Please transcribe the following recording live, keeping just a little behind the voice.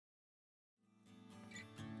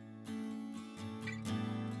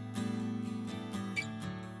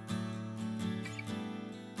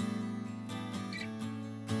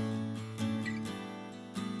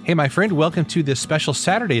Hey, my friend, welcome to this special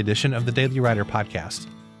Saturday edition of the Daily Writer Podcast.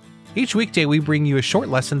 Each weekday, we bring you a short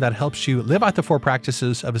lesson that helps you live out the 4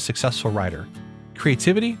 practices of a successful writer: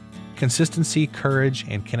 creativity, consistency, courage,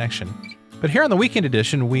 and connection. But here on the weekend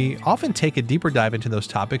edition, we often take a deeper dive into those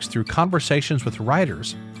topics through conversations with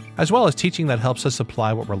writers, as well as teaching that helps us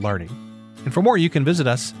apply what we're learning. And for more, you can visit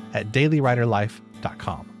us at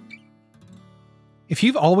dailywriterlife.com. If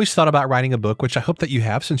you've always thought about writing a book, which I hope that you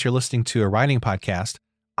have since you're listening to a writing podcast,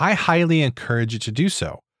 I highly encourage you to do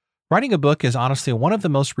so. Writing a book is honestly one of the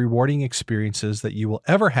most rewarding experiences that you will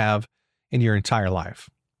ever have in your entire life.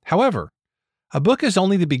 However, a book is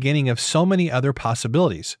only the beginning of so many other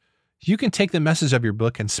possibilities. You can take the message of your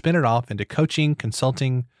book and spin it off into coaching,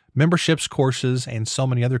 consulting, memberships, courses, and so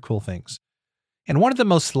many other cool things. And one of the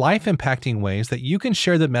most life-impacting ways that you can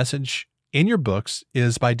share the message in your books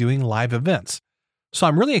is by doing live events. So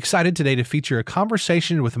I'm really excited today to feature a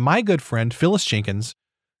conversation with my good friend, Phyllis Jenkins,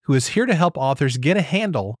 who is here to help authors get a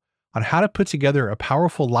handle on how to put together a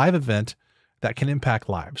powerful live event that can impact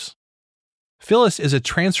lives. Phyllis is a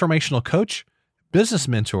transformational coach, business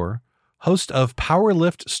mentor, host of Power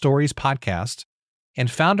Lift Stories podcast, and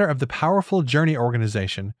founder of the Powerful Journey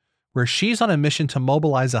organization, where she's on a mission to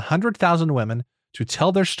mobilize 100,000 women to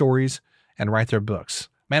tell their stories and write their books.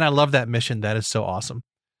 Man, I love that mission. That is so awesome.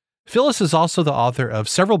 Phyllis is also the author of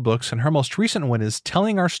several books, and her most recent one is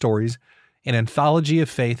Telling Our Stories, an Anthology of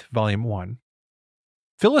Faith, Volume 1.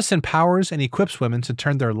 Phyllis empowers and equips women to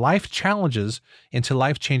turn their life challenges into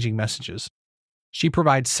life-changing messages. She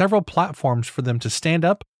provides several platforms for them to stand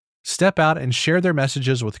up, step out, and share their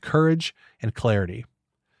messages with courage and clarity.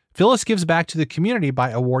 Phyllis gives back to the community by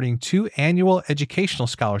awarding 2 annual educational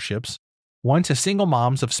scholarships, one to single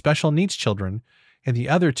moms of special needs children, and the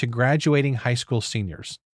other to graduating high school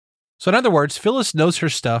seniors. So in other words, Phyllis knows her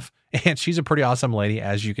stuff, and she's a pretty awesome lady,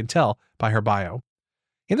 as you can tell by her bio.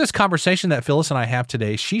 In this conversation that Phyllis and I have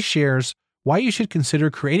today, she shares why you should consider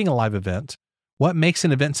creating a live event, what makes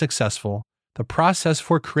an event successful, the process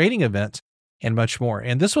for creating events, and much more.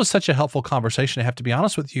 And this was such a helpful conversation, I have to be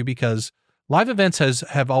honest with you, because live events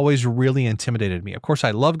have always really intimidated me. Of course,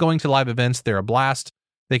 I love going to live events. They're a blast.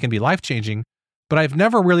 They can be life-changing, but I've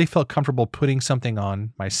never really felt comfortable putting something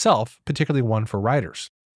on myself, particularly one for writers.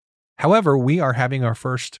 However, we are having our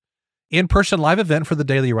first in-person live event for the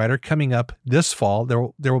Daily Writer coming up this fall.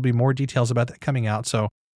 There will be more details about that coming out. So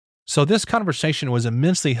this conversation was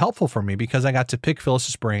immensely helpful for me because I got to pick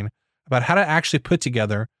Phyllis's brain about how to actually put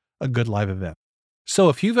together a good live event. So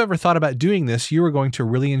if you've ever thought about doing this, you are going to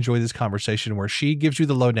really enjoy this conversation where she gives you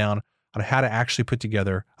the lowdown on how to actually put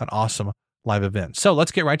together an awesome live event. So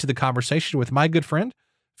let's get right to the conversation with my good friend,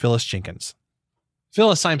 Phyllis Jenkins.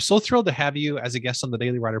 Phyllis, I'm so thrilled to have you as a guest on the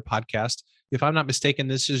Daily Writer podcast. If I'm not mistaken,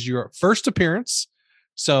 this is your first appearance,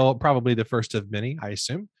 so probably the first of many, I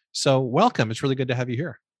assume. So welcome. It's really good to have you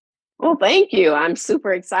here. Well, thank you. I'm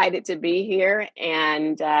super excited to be here.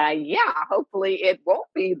 And hopefully it won't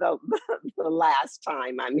be the last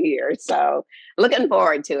time I'm here. So looking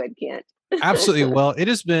forward to it, Kent. Absolutely. Well, it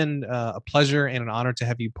has been a pleasure and an honor to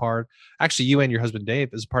have you actually you and your husband,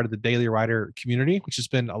 Dave, as part of the Daily Writer community, which has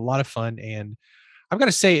been a lot of fun. And I've got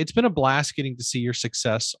to say, it's been a blast getting to see your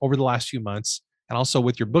success over the last few months, and also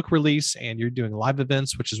with your book release, and you're doing live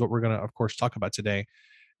events, which is what we're going to, of course, talk about today.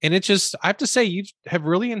 And I have to say, you have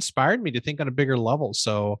really inspired me to think on a bigger level.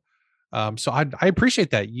 So I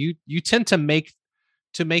appreciate that. You tend to make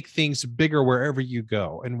things bigger wherever you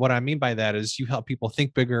go. And what I mean by that is you help people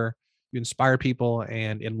think bigger, you inspire people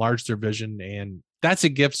and enlarge their vision. And that's a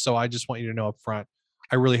gift. So I just want you to know up front,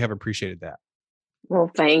 I really have appreciated that. Well,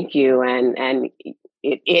 thank you. And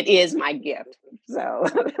it is my gift. So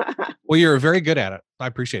well, you're very good at it. I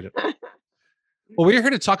appreciate it. Well, we're here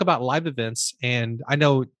to talk about live events, and I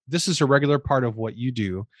know this is a regular part of what you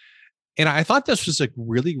do. And I thought this was a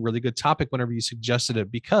really, really good topic whenever you suggested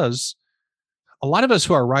it, because a lot of us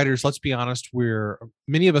who are writers, let's be honest,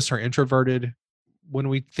 many of us are introverted. When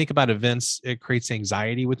we think about events, it creates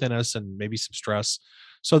anxiety within us and maybe some stress.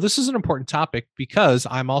 So this is an important topic because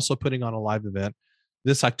I'm also putting on a live event.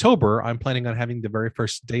 This October, I'm planning on having the very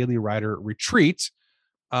first Daily Writer retreat.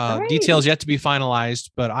 Details yet to be finalized,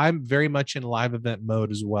 but I'm very much in live event mode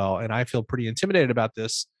as well. And I feel pretty intimidated about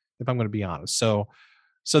this, if I'm going to be honest. So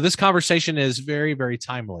this conversation is very, very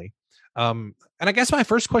timely. And I guess my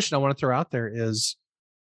first question I want to throw out there is,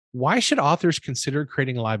 why should authors consider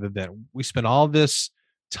creating a live event? We spend all this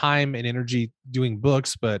time and energy doing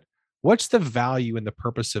books, but what's the value and the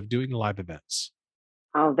purpose of doing live events?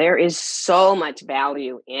 Oh, there is so much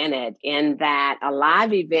value in it, in that a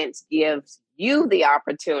live event gives you the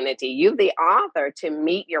opportunity, you, the author, to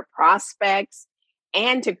meet your prospects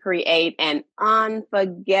and to create an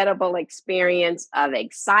unforgettable experience of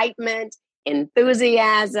excitement,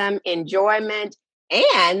 enthusiasm, enjoyment,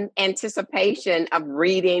 and anticipation of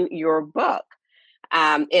reading your book.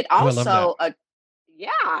 It Oh, I love that. also,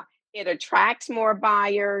 yeah, it attracts more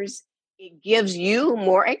buyers, it gives you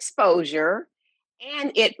more exposure,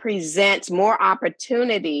 and it presents more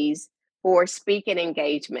opportunities for speaking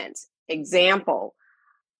engagements. Example,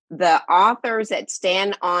 the authors that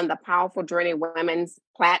stand on the Powerful Journey Women's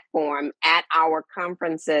platform at our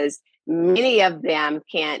conferences, many of them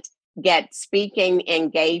can't get speaking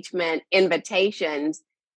engagement invitations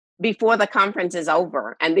before the conference is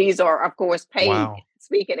over. And these are, of course, paid Wow.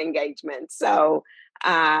 speaking engagements. So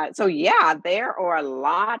yeah, there are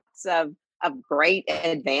lots of great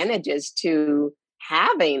advantages to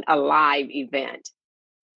having a live event.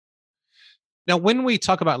 Now, when we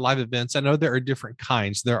talk about live events, I know there are different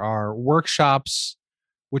kinds. There are workshops,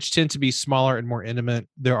 which tend to be smaller and more intimate.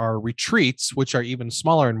 There are retreats, which are even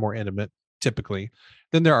smaller and more intimate, typically.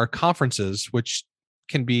 Then there are conferences, which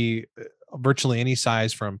can be virtually any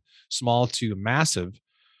size from small to massive.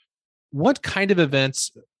 What kind of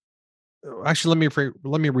events? Actually,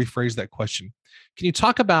 let me rephrase that question. Can you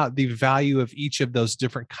talk about the value of each of those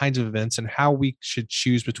different kinds of events and how we should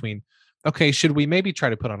choose between? Okay, should we maybe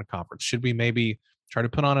try to put on a conference? Should we maybe try to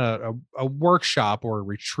put on a workshop or a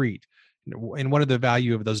retreat? And what are the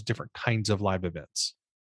value of those different kinds of live events?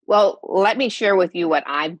 Well, let me share with you what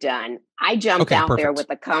I've done. I jumped Okay, out there perfect. with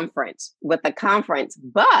the conference,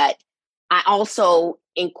 but I also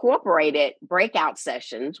incorporated breakout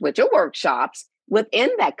sessions, which are workshops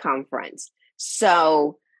within that conference.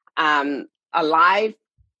 So, a live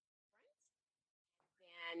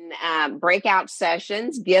and breakout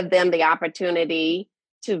sessions give them the opportunity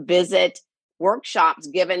to visit workshops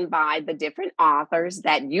given by the different authors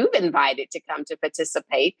that you've invited to come to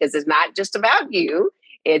participate, because it's not just about you,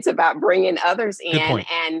 it's about bringing others Good in point.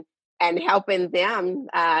 and helping them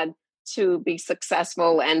to be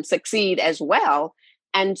successful and succeed as well.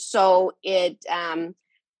 And so it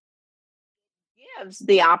gives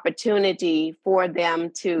the opportunity for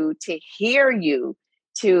them to hear you,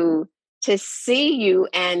 to to see you,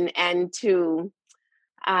 and to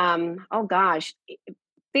oh gosh,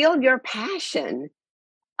 feel your passion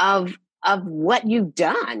of what you've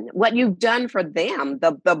done for them.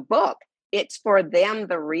 The book, it's for them,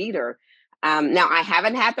 the reader. Now I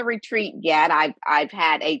haven't had the retreat yet. I've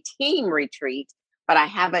had a team retreat, but I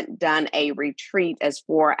haven't done a retreat as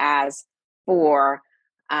far as for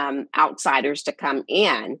outsiders to come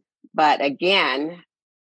in. But again,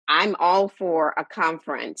 I'm all for a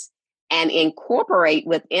conference and incorporate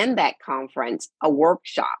within that conference a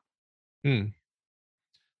workshop. Hmm.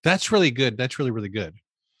 That's really good. That's really, really good.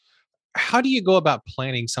 How do you go about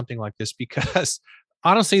planning something like this? Because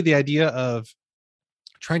honestly, the idea of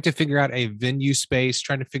trying to figure out a venue space,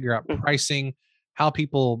 trying to figure out Mhm. pricing, how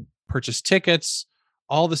people purchase tickets,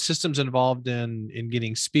 all the systems involved in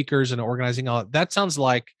getting speakers and organizing all that sounds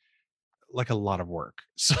like a lot of work.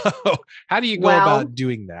 So, how do you go Well, about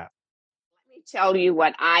doing that? let me tell you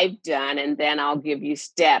what I've done, and then I'll give you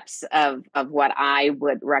steps of what I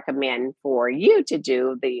would recommend for you to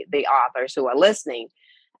do, the authors who are listening.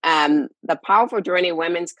 The Powerful Journey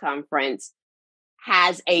Women's Conference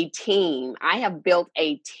has a team. I have built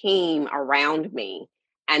a team around me.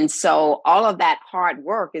 And so all of that hard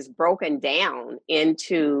work is broken down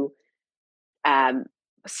into um,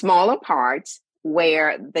 smaller parts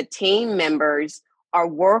where the team members are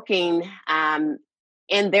working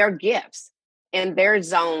in their gifts, in their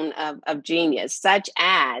zone of genius, such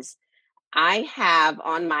as I have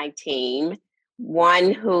on my team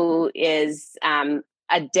one who is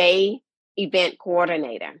a day event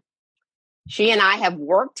coordinator. She and I have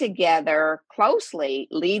worked together closely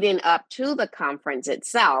leading up to the conference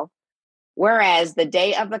itself. Whereas the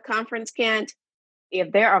day of the conference, Kent,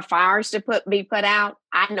 if there are fires to be put out,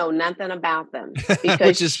 I know nothing about them because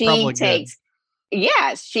Which is probably good.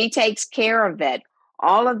 yes, she takes care of it.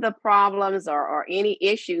 All of the problems or any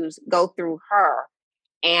issues go through her.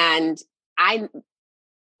 And I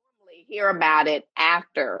normally hear about it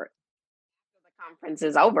after the conference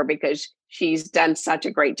is over because she's done such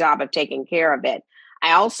a great job of taking care of it.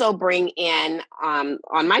 I also bring in on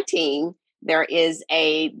my team, there is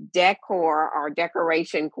a decor or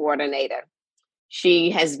decoration coordinator. She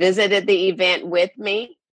has visited the event with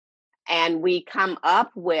me, and we come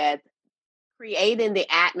up with creating the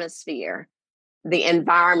atmosphere, the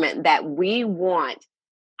environment that we want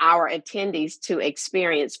our attendees to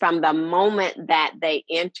experience from the moment that they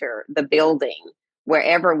enter the building,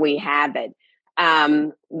 wherever we have it.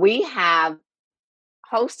 We have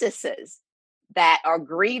hostesses that are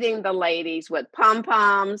greeting the ladies with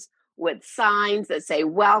pom-poms, with signs that say,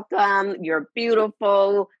 welcome, you're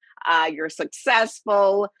beautiful, you're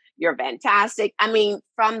successful, you're fantastic. I mean,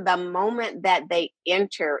 from the moment that they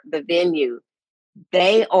enter the venue,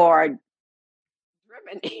 they are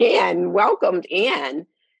driven in, welcomed in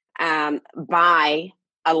by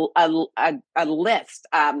a list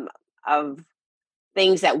of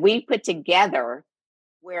things that we put together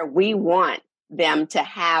where we want them to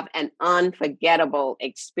have an unforgettable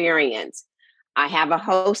experience. I have a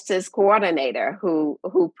hostess coordinator who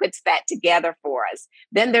puts that together for us.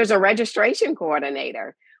 Then there's a registration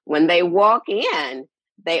coordinator. When they walk in,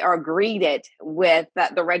 they are greeted with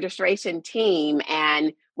the registration team,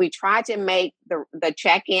 and we try to make the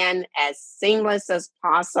check-in as seamless as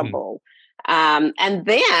possible. And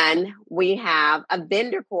then we have a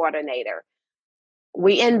vendor coordinator.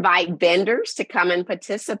 We invite vendors to come and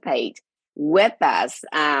participate with us.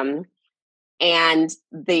 And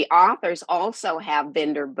the authors also have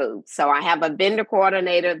vendor booths. So I have a vendor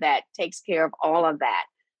coordinator that takes care of all of that.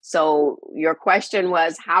 So your question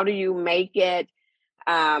was, how do you make it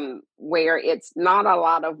where it's not a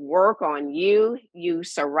lot of work on you? You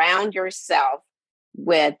surround yourself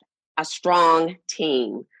with a strong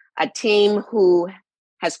team, a team who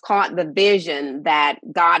has caught the vision that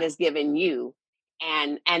God has given you,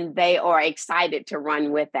 and they are excited to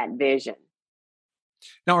run with that vision.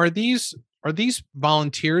 Now, are these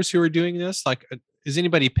volunteers who are doing this? Like, is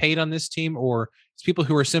anybody paid on this team, or it's people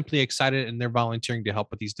who are simply excited and they're volunteering to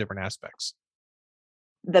help with these different aspects?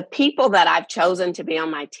 The people that I've chosen to be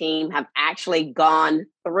on my team have actually gone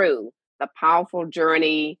through the Powerful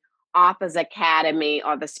Journey Authors Academy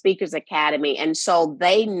or the Speakers Academy. And so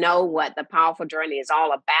they know what the Powerful Journey is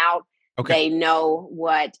all about. Okay. They know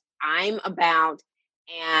what I'm about,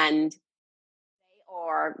 and they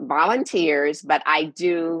are volunteers, but I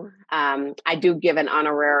do give an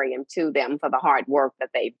honorarium to them for the hard work that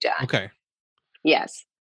they've done. Okay. Yes.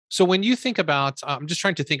 So when you think about, I'm just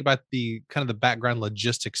trying to think about the kind of the background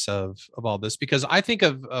logistics of all this, because I think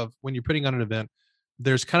of when you're putting on an event,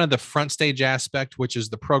 there's kind of the front stage aspect, which is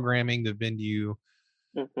the programming, the venue,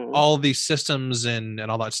 all these systems and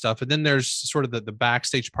all that stuff. And then there's sort of the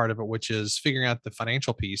backstage part of it, which is figuring out the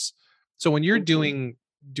financial piece. So when you're doing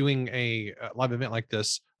a live event like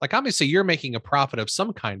this, like obviously you're making a profit of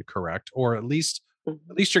some kind, correct? Or at least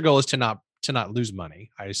your goal is to not lose money,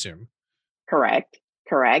 I assume. Correct.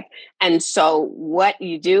 And so what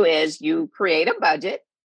you do is you create a budget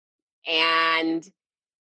and price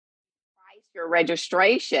your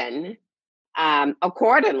registration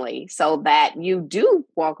accordingly so that you do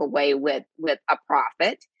walk away with a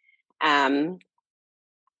profit. And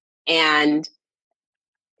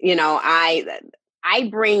you know, I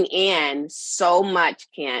bring in so much,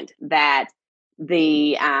 Kent, that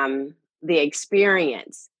the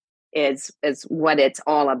experience is what it's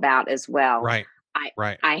all about as well. Right.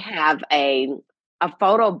 I have a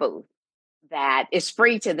photo booth that is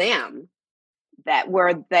free to them, that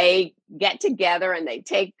where they get together and they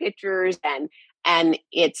take pictures, and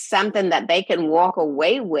it's something that they can walk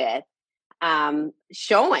away with,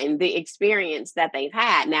 showing the experience that they've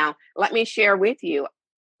had. Now, let me share with you,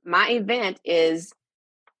 my event is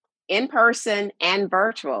in person and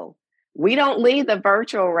virtual. We don't leave the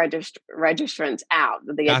virtual registrants out,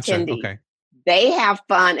 the Gotcha. attendees. Okay. They have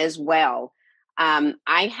fun as well.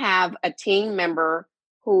 I have a team member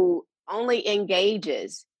who only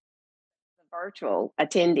engages the virtual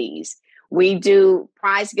attendees. We do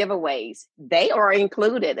prize giveaways. They are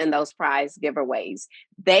included in those prize giveaways.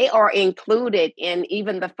 They are included in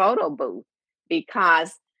even the photo booth,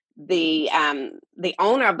 because the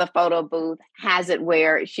owner of the photo booth has it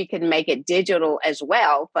where she can make it digital as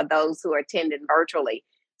well for those who are attending virtually.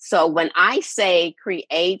 So when I say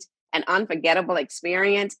create an unforgettable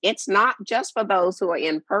experience, it's not just for those who are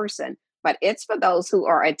in person, but it's for those who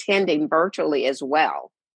are attending virtually as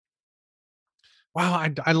well. Wow,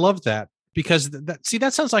 I love that, because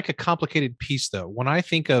that sounds like a complicated piece though. When I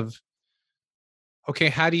think of, okay,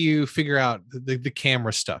 how do you figure out the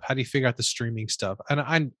camera stuff? How do you figure out the streaming stuff?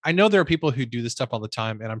 And I know there are people who do this stuff all the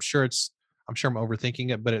time, and I'm sure I'm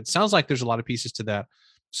overthinking it, but it sounds like there's a lot of pieces to that.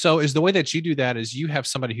 So is the way that you do that is you have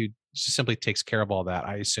somebody who just simply takes care of all that,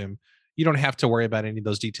 I assume. You don't have to worry about any of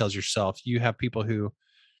those details yourself. You have people who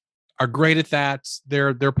are great at that.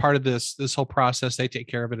 They're part of this whole process. They take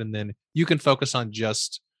care of it, and then you can focus on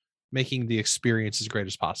just making the experience as great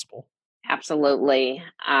as possible. Absolutely.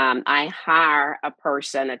 I hire a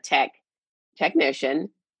person, a technician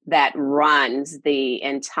that runs the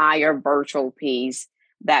entire virtual piece,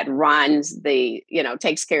 that runs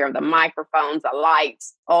takes care of the microphones, the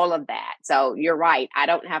lights, all of that. So you're right. I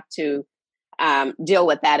don't have to deal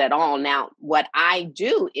with that at all. Now, what I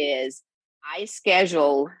do is I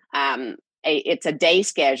schedule it's a day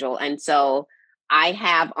schedule, and so I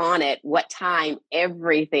have on it what time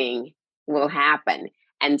everything will happen,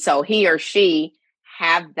 and so he or she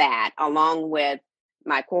have that along with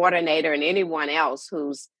my coordinator and anyone else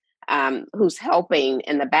who's helping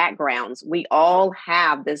in the backgrounds. We all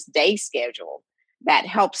have this day schedule that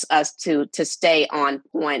helps us to stay on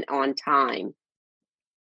point on time.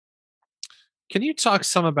 Can you talk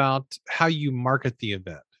some about how you market the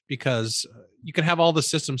event? Because you can have all the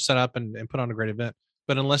systems set up and put on a great event,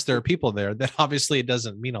 but unless there are people there, then obviously it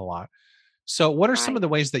doesn't mean a lot. So, what are some of Right. the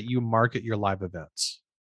ways that you market your live events?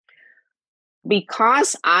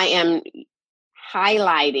 Because I am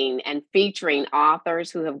highlighting and featuring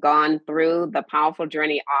authors who have gone through the Powerful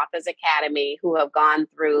Journey Authors Academy, who have gone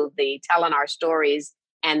through the Telling Our Stories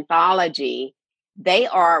anthology, they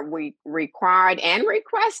are required and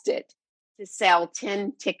requested to sell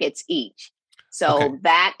 10 tickets each. Okay. So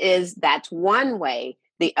that's one way.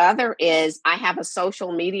 The other is I have a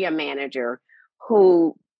social media manager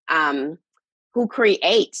who who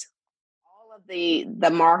creates all of the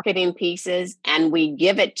marketing pieces, and we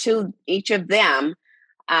give it to each of them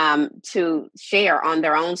to share on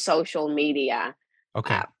their own social media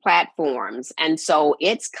Okay. platforms. And so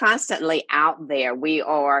it's constantly out there. We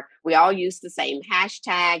all use the same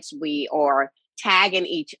hashtags. We are tagging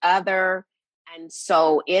each other. And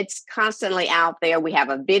so it's constantly out there. We have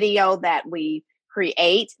a video that we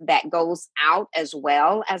create that goes out as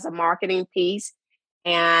well as a marketing piece.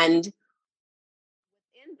 And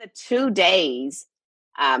in the 2 days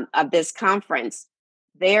of this conference,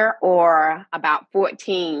 there are about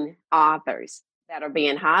 14 authors that are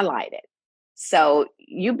being highlighted. So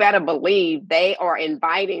you better believe they are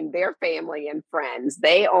inviting their family and friends.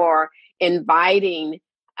 They are inviting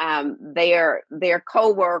their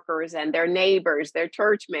coworkers and their neighbors, their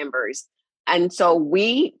church members, and so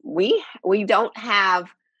we don't have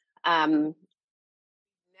never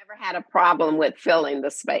had a problem with filling the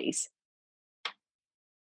space.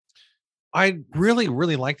 I really,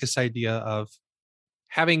 really like this idea of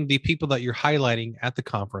having the people that you're highlighting at the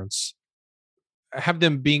conference have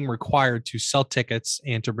them being required to sell tickets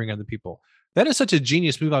and to bring other people. That is such a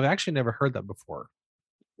genius move. I've actually never heard that before,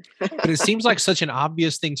 but it seems like such an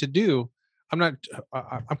obvious thing to do. I'm not.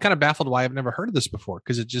 I'm kind of baffled why I've never heard of this before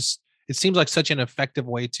because it seems like such an effective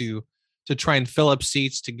way to try and fill up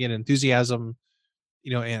seats to get enthusiasm,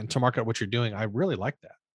 and to market what you're doing. I really like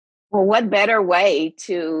that. Well, what better way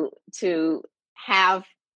to have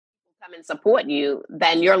people come and support you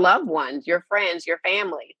than your loved ones, your friends, your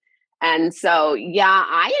family? And so, yeah,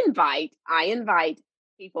 I invite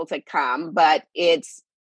people to come, but it's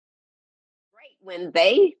great when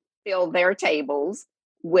they fill their tables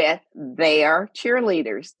with their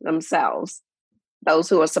cheerleaders themselves, those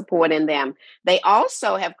who are supporting them. They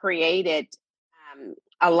also have created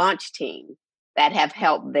a launch team that have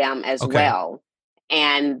helped them as Okay. well.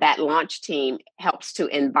 And that launch team helps to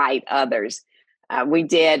invite others. We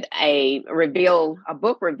did a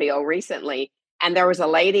book reveal recently, and there was a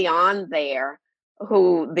lady on there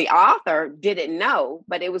who the author didn't know,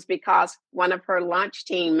 but it was because one of her launch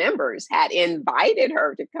team members had invited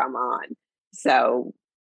her to come on. So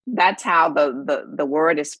that's how the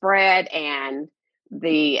word is spread, and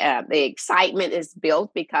the excitement is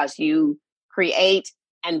built because you create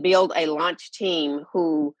and build a launch team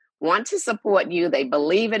who want to support you. They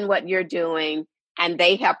believe in what you're doing, and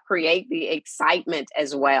they help create the excitement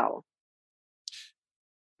as well.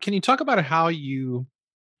 Can you talk about how you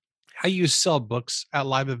sell books at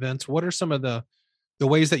live events? What are some of the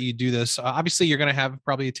ways that you do this? Obviously, you're going to have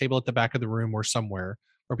probably a table at the back of the room or somewhere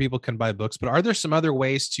where people can buy books. But are there some other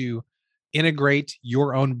ways to integrate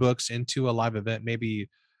your own books into a live event? Maybe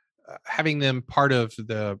having them part of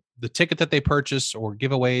the ticket that they purchase, or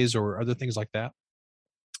giveaways, or other things like that.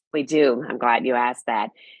 We do. I'm glad you asked that.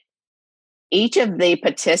 Each of the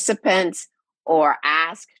participants are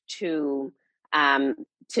asked um,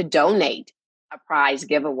 to donate a prize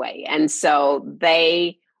giveaway, and so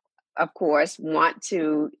they, of course, want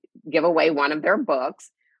to give away one of their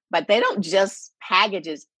books, but they don't just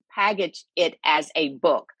package it as a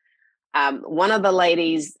book. One of the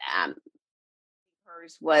ladies,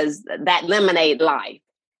 hers was That Lemonade Life.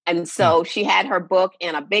 And Hmm. so she had her book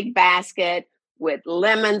in a big basket with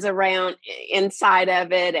lemons around inside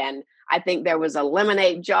of it. And I think there was a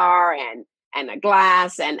lemonade jar and a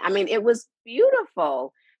glass. And I mean, it was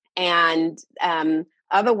beautiful. And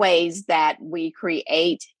other ways that we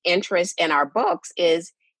create interest in our books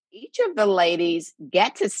is each of the ladies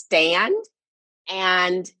get to stand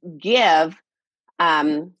and give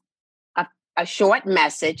um, a a short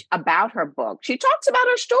message about her book. She talks about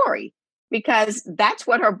her story because that's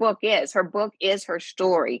what her book is. Her book is her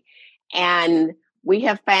story. And we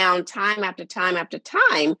have found time after time after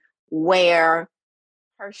time where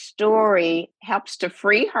her story helps to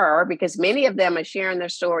free her, because many of them are sharing their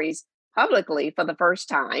stories publicly for the first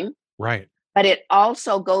time. Right. But it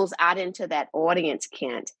also goes out into that audience,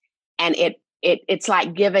 Kent, and it's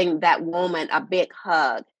like giving that woman a big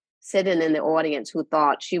hug sitting in the audience who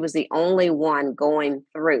thought she was the only one going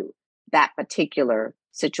through that particular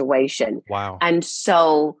situation. Wow. And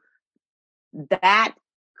so that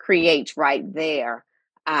creates right there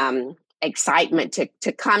excitement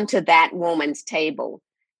to come to that woman's table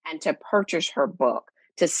and to purchase her book,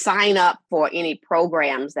 to sign up for any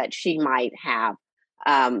programs that she might have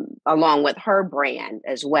along with her brand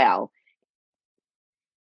as well.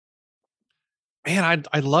 Man,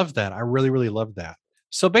 I love that. I really, really love that.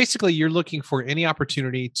 So basically, you're looking for any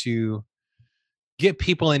opportunity to get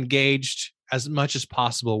people engaged as much as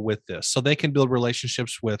possible with this, so they can build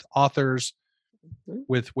relationships with authors,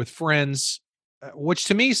 Mhm. with friends, which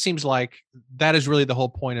to me seems like that is really the whole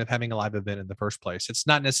point of having a live event in the first place. It's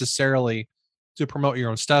not necessarily to promote your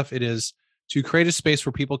own stuff. It is to create a space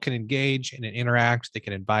where people can engage and interact. They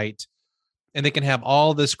can invite, and they can have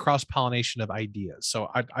all this cross pollination of ideas.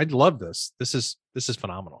 So I love this. This is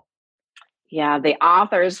phenomenal. Yeah, the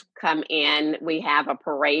authors come in. We have a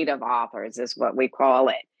parade of authors, is what we call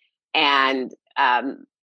it. And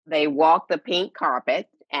they walk the pink carpet,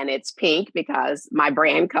 and it's pink because my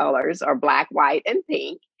brand colors are black, white, and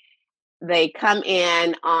pink. They come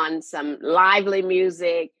in on some lively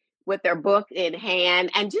music with their book in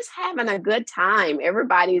hand and just having a good time.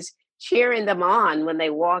 Everybody's cheering them on when they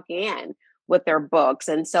walk in with their books.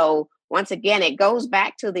 And so, once again, it goes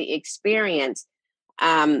back to the experience.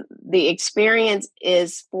 The experience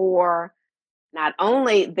is for not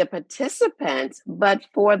only the participants, but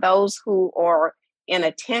for those who are in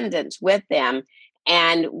attendance with them.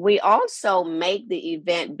 And we also make the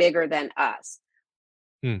event bigger than us.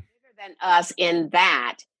 Hmm. Bigger than us in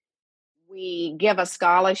that we give a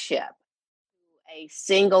scholarship to a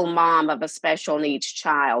single mom of a special needs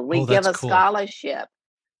child. We Oh, give that's a cool. scholarship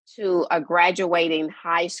to a graduating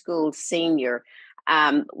high school senior.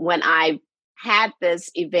 When I had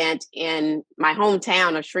this event in my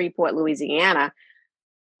hometown of Shreveport, Louisiana,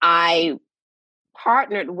 I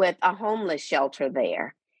partnered with a homeless shelter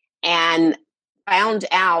there and found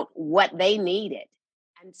out what they needed.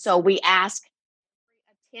 And so we asked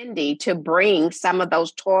every attendee to bring some of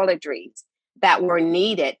those toiletries that were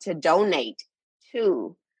needed to donate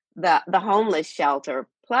to the homeless shelter.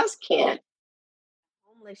 Plus, Ken,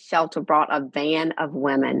 homeless shelter brought a van of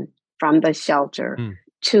women from the shelter Hmm.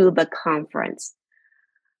 to the conference.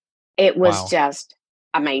 It was Wow. just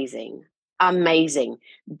amazing, amazing.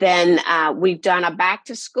 Then we've done a back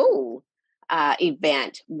to school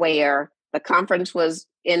event where the conference was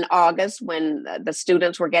in August when the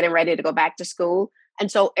students were getting ready to go back to school.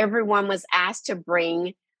 And so everyone was asked to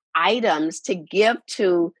bring items to give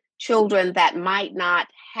to children that might not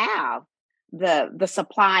have the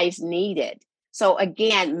supplies needed. So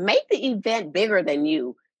again, make the event bigger than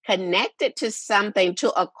you. Connect it to something,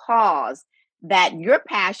 to a cause that you're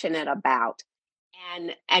passionate about,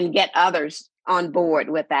 and get others on board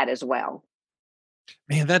with that as well.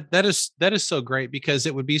 Man, that is so great, because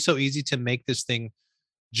it would be so easy to make this thing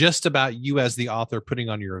just about you as the author putting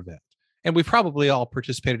on your event. And we've probably all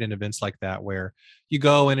participated in events like that where you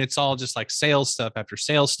go and it's all just like sales stuff after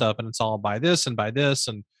sales stuff, and it's all buy this and buy this,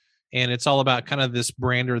 and it's all about kind of this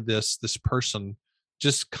brand or this person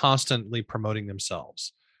just constantly promoting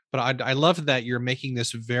themselves. But I love that you're making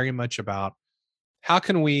this very much about how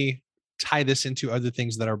can we tie this into other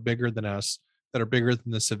things that are bigger than us, that are bigger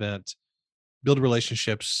than this event, build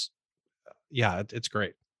relationships. Yeah, it's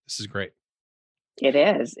great. This is great. It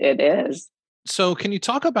is. It is. So, can you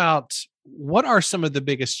talk about what are some of the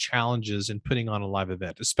biggest challenges in putting on a live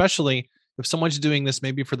event, especially if someone's doing this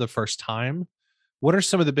maybe for the first time? What are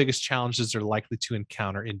some of the biggest challenges they're likely to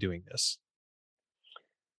encounter in doing this?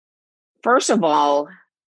 First of all,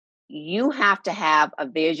 you have to have a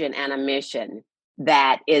vision and a mission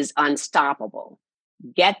that is unstoppable.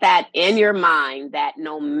 Get that in your mind that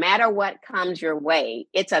no matter what comes your way,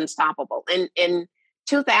 it's unstoppable. In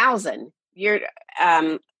 2000, you're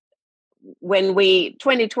when we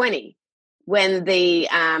 2020, when the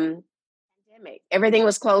pandemic, everything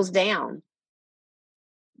was closed down.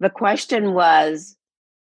 The question was,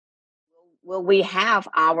 will we have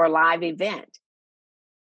our live event?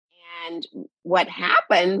 And what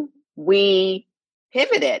happened, we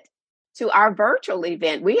pivoted to our virtual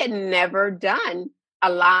event. We had never done a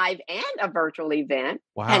live and a virtual event.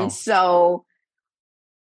 And Wow. so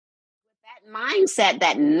that mindset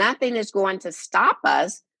that nothing is going to stop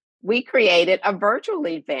us, we created a virtual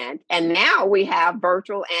event. And now we have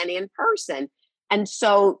virtual and in person. And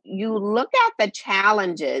so you look at the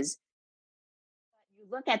challenges, you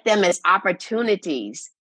look at them as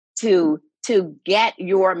opportunities to get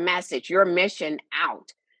your message, your mission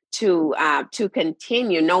out, to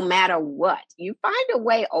continue no matter what. You find a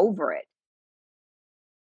way over it.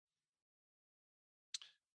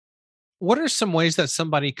 What are some ways that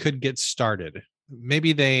somebody could get started?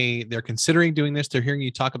 Maybe they're considering doing this. They're hearing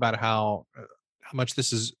you talk about how much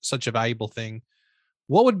this is such a valuable thing.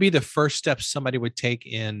 What would be the first steps somebody would take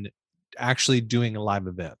in actually doing a live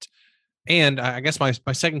event? And I guess my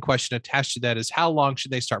second question attached to that is, how long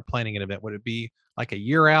should they start planning an event? Would it be like a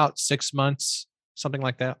year out, 6 months, something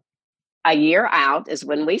like that? A year out is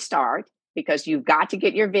when we start because you've got to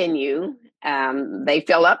get your venue. They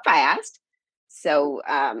fill up fast. So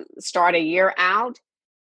start a year out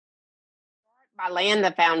by laying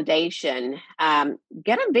the foundation.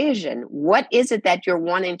 Get a vision. What is it that you're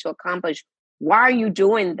wanting to accomplish? Why are you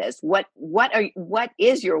doing this? What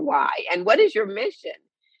is your why? And what is your mission?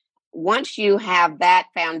 Once you have that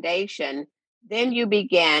foundation, then you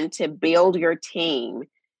begin to build your team,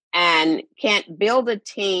 and can't build a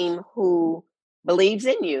team who believes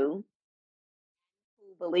in you,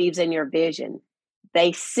 who believes in your vision.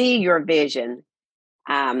 They see your vision.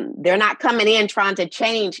 They're not coming in trying to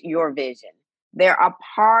change your vision. They're a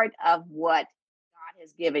part of what God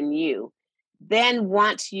has given you. Then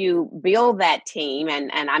once you build that team,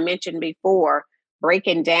 and I mentioned before,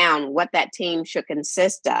 breaking down what that team should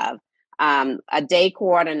consist of, a day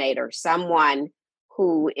coordinator, someone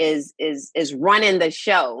who is running the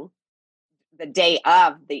show the day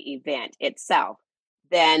of the event itself,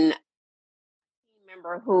 then a team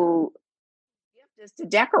member who gift is to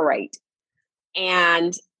decorate,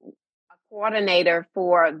 and a coordinator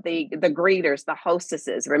for the greeters, the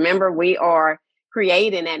hostesses. Remember, we are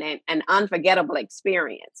creating an unforgettable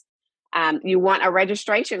experience. You want a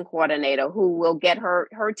registration coordinator who will get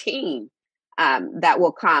her team that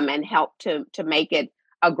will come and help to make it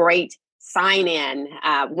a great sign in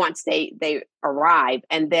once they arrive.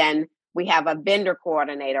 And then we have a vendor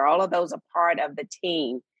coordinator. All of those are part of the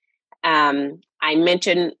team. I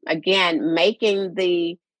mentioned again, making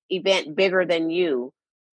the event bigger than you.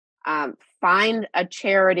 Find a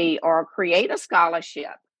charity or create a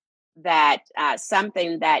scholarship that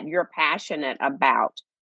something that you're passionate about.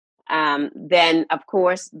 Then, of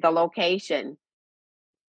course, the location.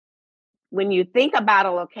 When you think about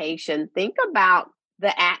a location, think about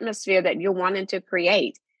the atmosphere that you're wanting to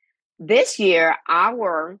create. This year,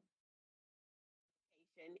 our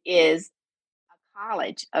is a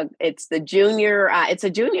college. It's the junior. It's a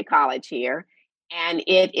junior college here, and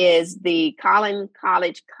it is the Collin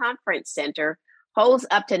College Conference Center. Holds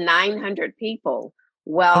up to 900 people.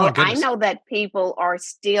 Oh my Well, I goodness. know that people are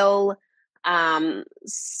still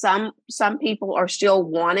some people are still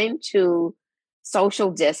wanting to social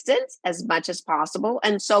distance as much as possible,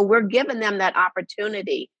 and so we're giving them that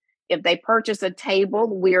opportunity. If they purchase a table,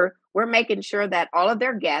 we're making sure that all of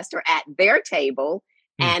their guests are at their table,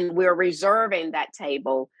 Hmm. and we're reserving that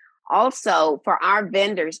table. Also, for our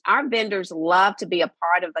vendors love to be a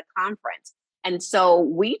part of the conference, and so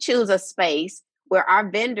we choose a space where our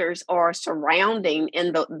vendors are surrounding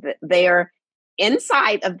in their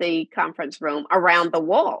inside of the conference room around the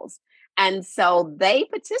walls, and so they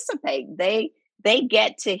participate. They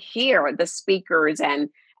get to hear the speakers, and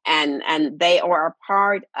they are a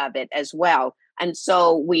part of it as well. And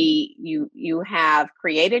so you have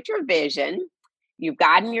created your vision, you've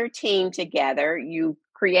gotten your team together, you've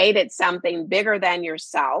created something bigger than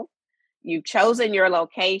yourself, you've chosen your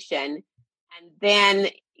location, and then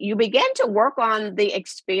you begin to work on the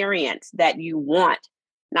experience that you want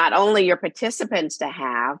not only your participants to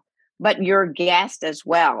have, but your guests as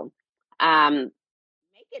well. Make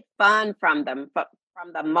it fun from them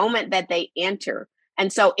from the moment that they enter.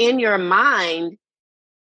 And so in your mind,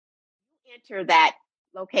 you enter that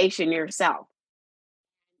location yourself.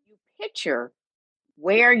 You picture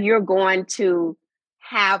where you're going to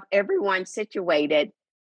have everyone situated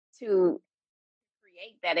to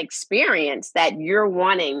create that experience that you're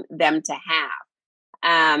wanting them to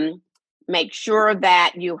have. Make sure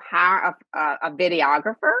that you hire a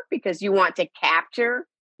videographer because you want to capture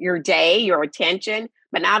your day, your attention.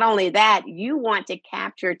 But not only that, you want to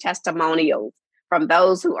capture testimonials from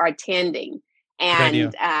those who are attending. Good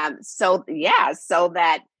idea. And so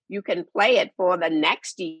that you can play it for the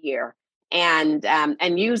next year and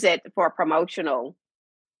use it for promotional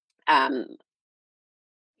um,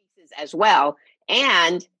 pieces as well.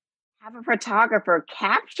 and have a photographer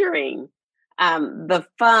capturing the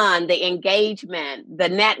fun, the engagement, the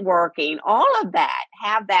networking, all of that,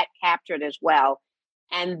 have that captured as well.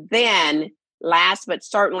 And then, last but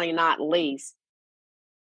certainly not least,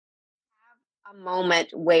 a moment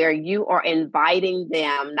where you are inviting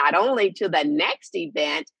them not only to the next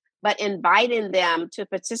event, but inviting them to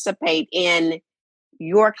participate in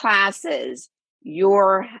your classes,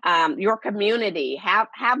 your community.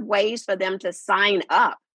 Have ways for them to sign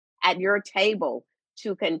up at your table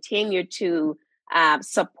to continue to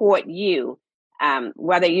support you.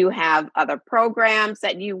 Whether you have other programs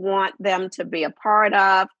that you want them to be a part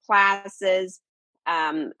of, classes,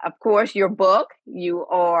 of course, your book. You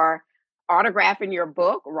are autographing your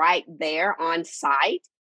book right there on site.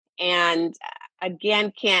 And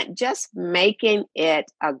again, Kent, just making it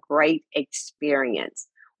a great experience,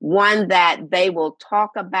 one that they will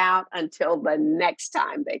talk about until the next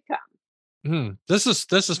time they come. This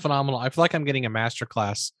is phenomenal. I feel like I'm getting a master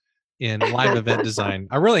class in live event design.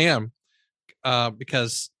 I really am,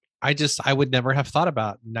 because I would never have thought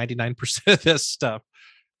about 99% of this stuff.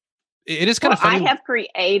 It is kind of funny. I've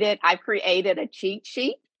created a cheat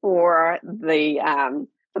sheet for the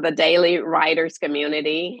daily writers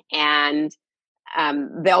community, and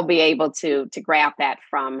they'll be able to grab that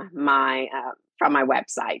from my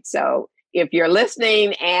website. So if you're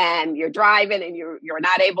listening and you're driving and you're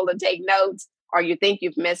not able to take notes, or you think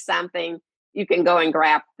you've missed something, you can go and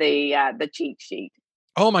grab the cheat sheet.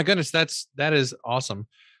 Oh my goodness, that is awesome.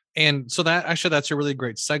 And so that's a really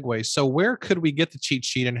great segue. So where could we get the cheat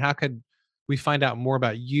sheet, and how could we find out more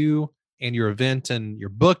about you and your event and your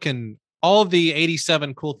book and all of the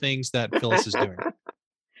 87 cool things that Phyllis is doing?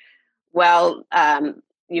 Well,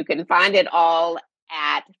 you can find it all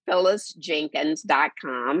at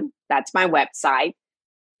phyllisjenkins.com. That's my website.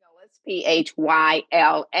 Phyllis,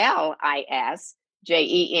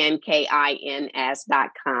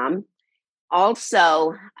 PhyllisJenkins.com.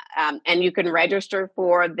 Also, and you can register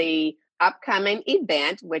for the upcoming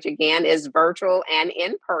event, which again is virtual and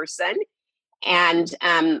in person. And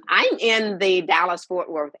I'm in the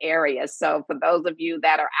Dallas-Fort Worth area. So for those of you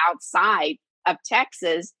that are outside of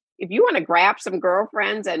Texas, if you want to grab some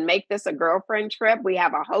girlfriends and make this a girlfriend trip, we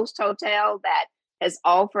have a host hotel that has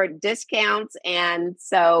offered discounts. And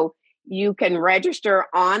so you can register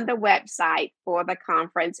on the website for the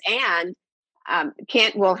conference. And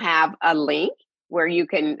Kent will have a link where you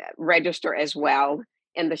can register as well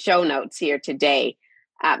in the show notes here today.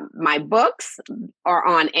 My books are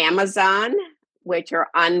on Amazon, which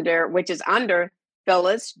is under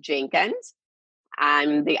Phyllis Jenkins.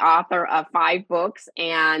 I'm the author of 5 books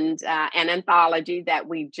and an anthology that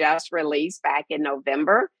we just released back in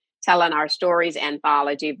November, Telling Our Stories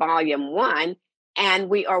Anthology, Volume 1. And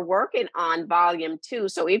we are working on Volume 2.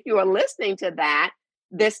 So if you are listening to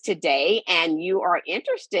this today and you are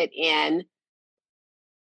interested in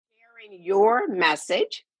sharing your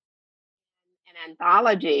message, an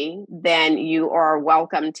anthology, then you are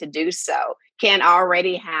welcome to do so. Ken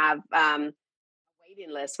already have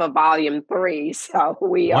waiting list for Volume 3, so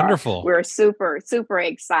we're super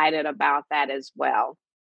excited about that as well.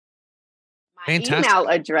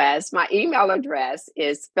 Fantastic. My email address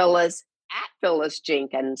is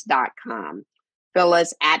Phyllis@phyllisjenkins.com.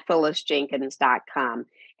 Phyllis@phyllisjenkins.com.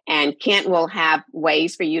 And Kent will have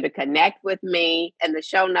ways for you to connect with me in the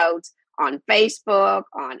show notes on Facebook,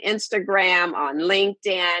 on Instagram, on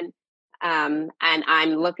LinkedIn. And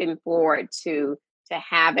I'm looking forward to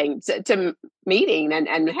meeting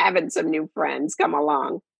and having some new friends come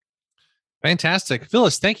along. Fantastic.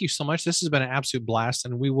 Phyllis, thank you so much. This has been an absolute blast.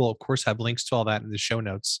 And we will, of course, have links to all that in the show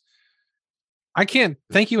notes. I can't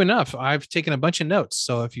thank you enough. I've taken a bunch of notes.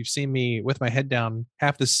 So if you've seen me with my head down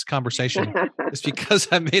half this conversation, it's because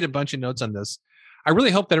I made a bunch of notes on this. I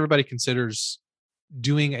really hope that everybody considers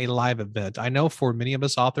doing a live event. I know for many of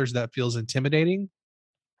us authors that feels intimidating,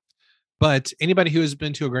 but anybody who has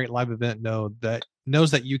been to a great live event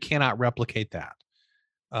knows that you cannot replicate that.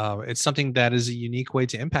 It's something that is a unique way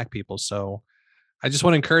to impact people. So I just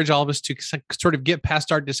want to encourage all of us to sort of get past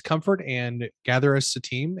our discomfort and gather us a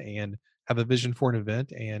team and have a vision for an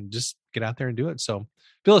event and just get out there and do it. So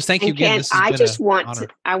Phyllis, thank you again. I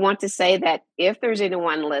want to say that if there's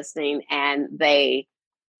anyone listening and they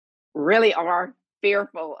really are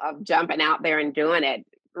fearful of jumping out there and doing it,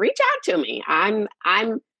 reach out to me. I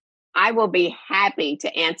will be happy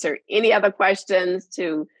to answer any other questions,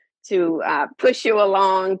 to push you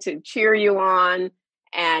along, to cheer you on,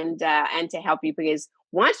 and to help you, because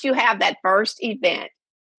once you have that first event,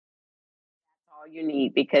 you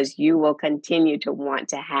need, because you will continue to want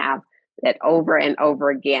to have that over and over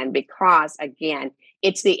again, because again,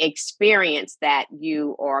 It's the experience that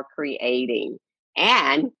you are creating,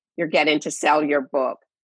 and you're getting to sell your book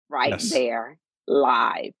right Yes. there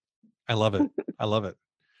live. I love it. I love it.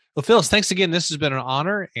 Well, Phyllis, thanks again. This has been an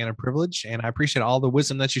honor and a privilege, and I appreciate all the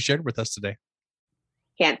wisdom that you shared with us today.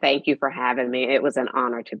 Can't thank you for having me. It was an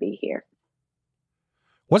honor to be here.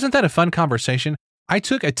 Wasn't that a fun conversation? I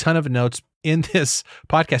took a ton of notes in this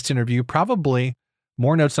podcast interview, probably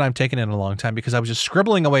more notes than I've taken in a long time, because I was just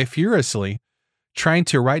scribbling away furiously, trying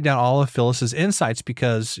to write down all of Phyllis's insights,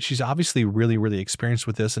 because she's obviously really, really experienced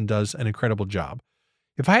with this and does an incredible job.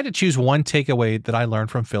 If I had to choose one takeaway that I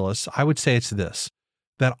learned from Phyllis, I would say it's this,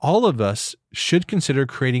 that all of us should consider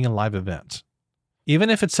creating a live event. Even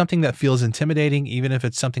if it's something that feels intimidating, even if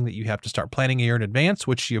it's something that you have to start planning a year in advance,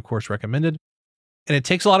 which she of course recommended, and it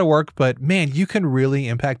takes a lot of work, but man, you can really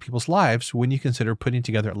impact people's lives when you consider putting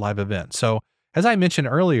together a live event. So as I mentioned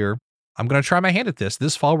earlier, I'm going to try my hand at this.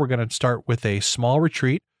 This fall, we're going to start with a small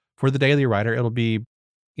retreat for the Daily Writer. It'll be,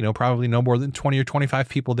 probably no more than 20 or 25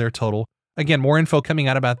 people there total. Again, more info coming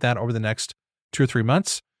out about that over the next 2 or 3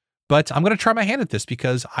 months. But I'm going to try my hand at this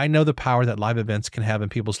because I know the power that live events can have in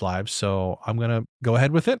people's lives. So I'm going to go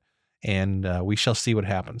ahead with it, and we shall see what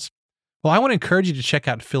happens. Well, I want to encourage you to check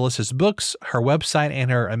out Phyllis's books, her website, and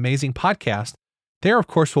her amazing podcast. There, of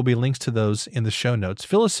course, will be links to those in the show notes.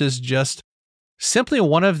 Phyllis is just simply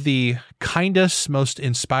one of the kindest, most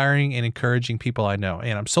inspiring and encouraging people I know.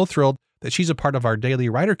 And I'm so thrilled that she's a part of our Daily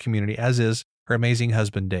Writer community, as is her amazing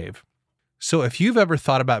husband, Dave. So if you've ever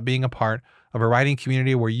thought about being a part of a writing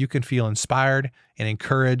community where you can feel inspired and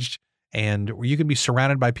encouraged, and where you can be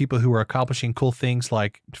surrounded by people who are accomplishing cool things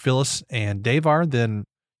like Phyllis and Dave are, then you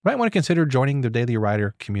might want to consider joining the Daily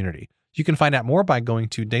Writer community. You can find out more by going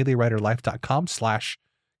to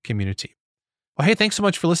dailywriterlife.com/community. Well, hey, thanks so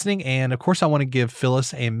much for listening. And of course, I want to give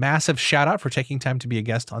Phyllis a massive shout out for taking time to be a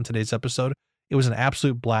guest on today's episode. It was an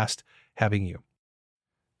absolute blast having you.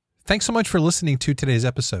 Thanks so much for listening to today's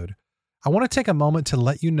episode. I want to take a moment to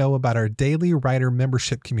let you know about our Daily Writer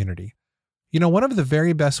membership community. One of the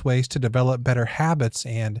very best ways to develop better habits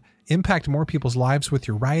and impact more people's lives with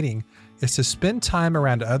your writing is to spend time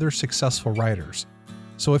around other successful writers.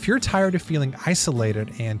 So if you're tired of feeling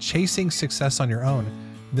isolated and chasing success on your own,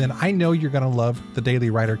 then I know you're going to love the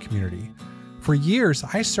Daily Writer community. For years,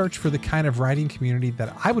 I searched for the kind of writing community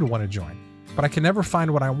that I would want to join, but I could never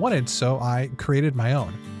find what I wanted, so I created my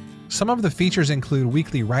own. Some of the features include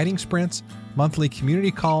weekly writing sprints, monthly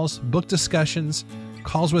community calls, book discussions,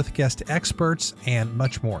 calls with guest experts, and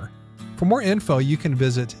much more. For more info, you can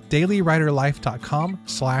visit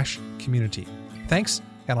dailywriterlife.com/community. Thanks,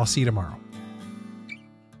 and I'll see you tomorrow.